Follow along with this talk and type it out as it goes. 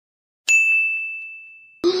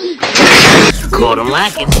Caught him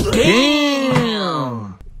lacking.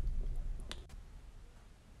 Damn.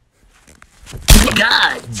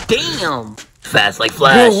 God damn. Fast like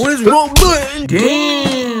Flash. Bro, what is wrong button?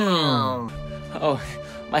 Damn. Oh,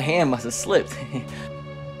 my hand must have slipped.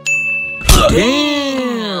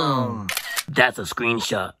 Damn. That's a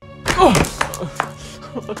screenshot. Oh.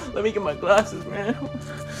 Let me get my glasses, man.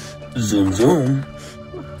 Zoom, zoom.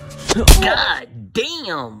 God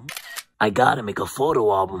damn. I gotta make a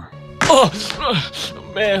photo album. Oh,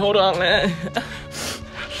 man, hold on, man.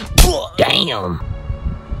 Damn.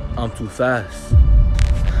 I'm too fast.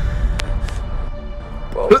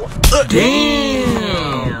 Bro.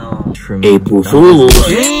 Damn. April Fool's.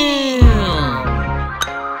 Damn.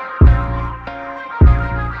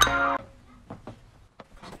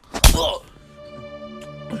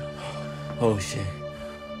 Oh shit.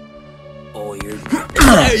 Oh, you're.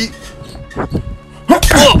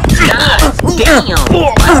 Oh, God damn.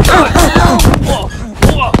 What the hell?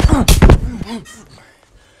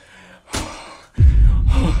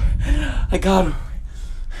 I got him.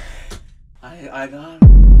 I got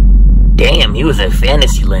him. Damn, he was in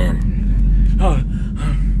Fantasyland. Oh.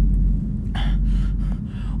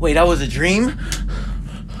 Wait, that was a dream?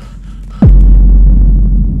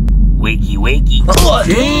 Wakey, wakey.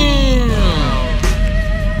 Damn.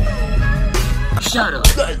 Shut up.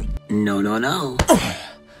 No, no, no.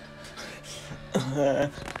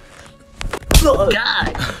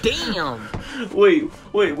 God damn. Wait.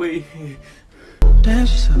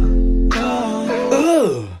 That's so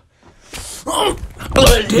cold.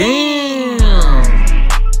 Damn.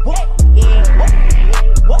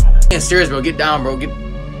 Yeah, serious, bro. Get down, bro.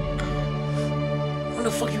 Where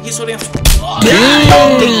the fuck you get so damn?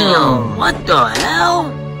 Damn. What the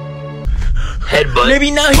hell? Headbutt.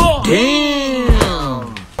 Maybe not.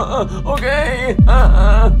 Damn. Okay.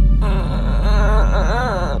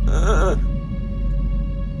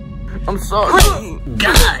 I'm sorry.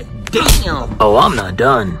 God damn. Oh, I'm not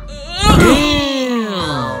done.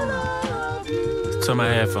 Damn. Turn my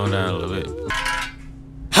headphone down a little bit.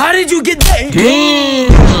 How did you get that?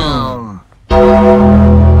 Damn.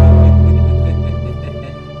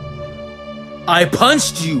 I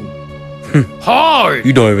punched you. Hard.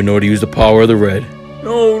 You don't even know how to use the power of the red.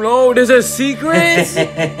 No, there's a secret.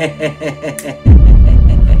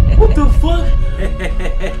 What the fuck?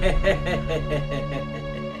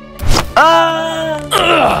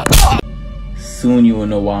 Soon you will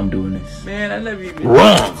know why I'm doing this. Man, I never even.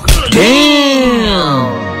 Wrong.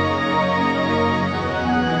 Damn.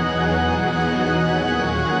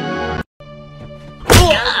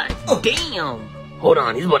 God damn. Hold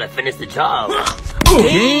on, he's about to finish the job.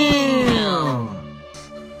 Damn.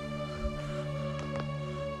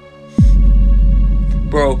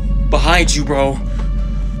 Bro, behind you, bro.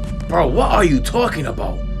 Bro, what are you talking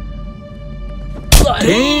about?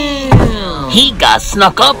 Damn. He got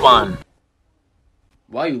snuck up on.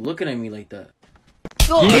 Why are you looking at me like that?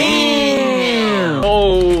 Damn.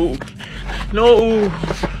 No.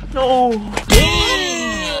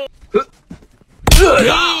 Damn.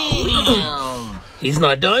 Damn. He's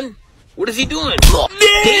not done? What is he doing?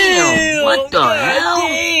 Damn. What the hell?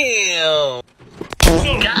 Damn.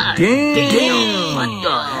 God damn. What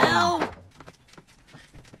the hell?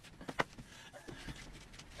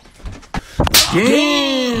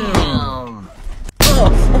 Damn.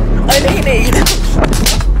 I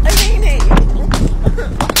mean it.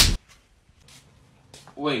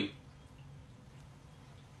 Wait.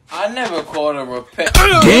 I never called a repair.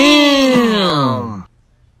 Damn.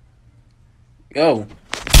 Yo.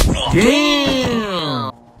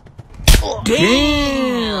 Damn.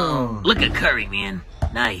 Damn. Look at Curry, man.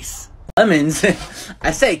 Nice. Lemons.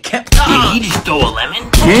 I say, Did he just throw a lemon?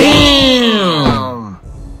 Damn.